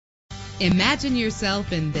Imagine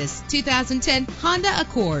yourself in this 2010 Honda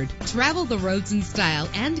Accord. Travel the roads in style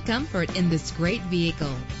and comfort in this great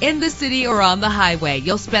vehicle. In the city or on the highway,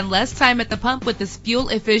 you'll spend less time at the pump with this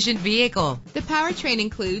fuel-efficient vehicle. The powertrain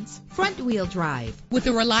includes front-wheel drive with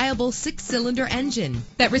a reliable 6-cylinder engine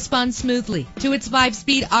that responds smoothly to its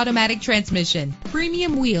 5-speed automatic transmission.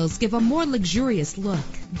 Premium wheels give a more luxurious look.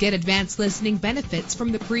 Get advanced listening benefits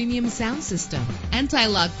from the premium sound system.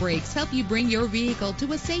 Anti-lock brakes help you bring your vehicle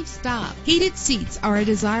to a safe stop. Heated seats are a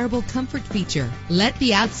desirable comfort feature. Let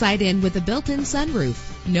the outside in with a built-in sunroof.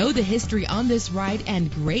 Know the history on this ride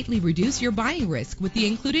and greatly reduce your buying risk with the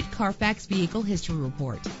included Carfax Vehicle History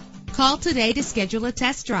Report. Call today to schedule a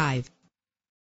test drive.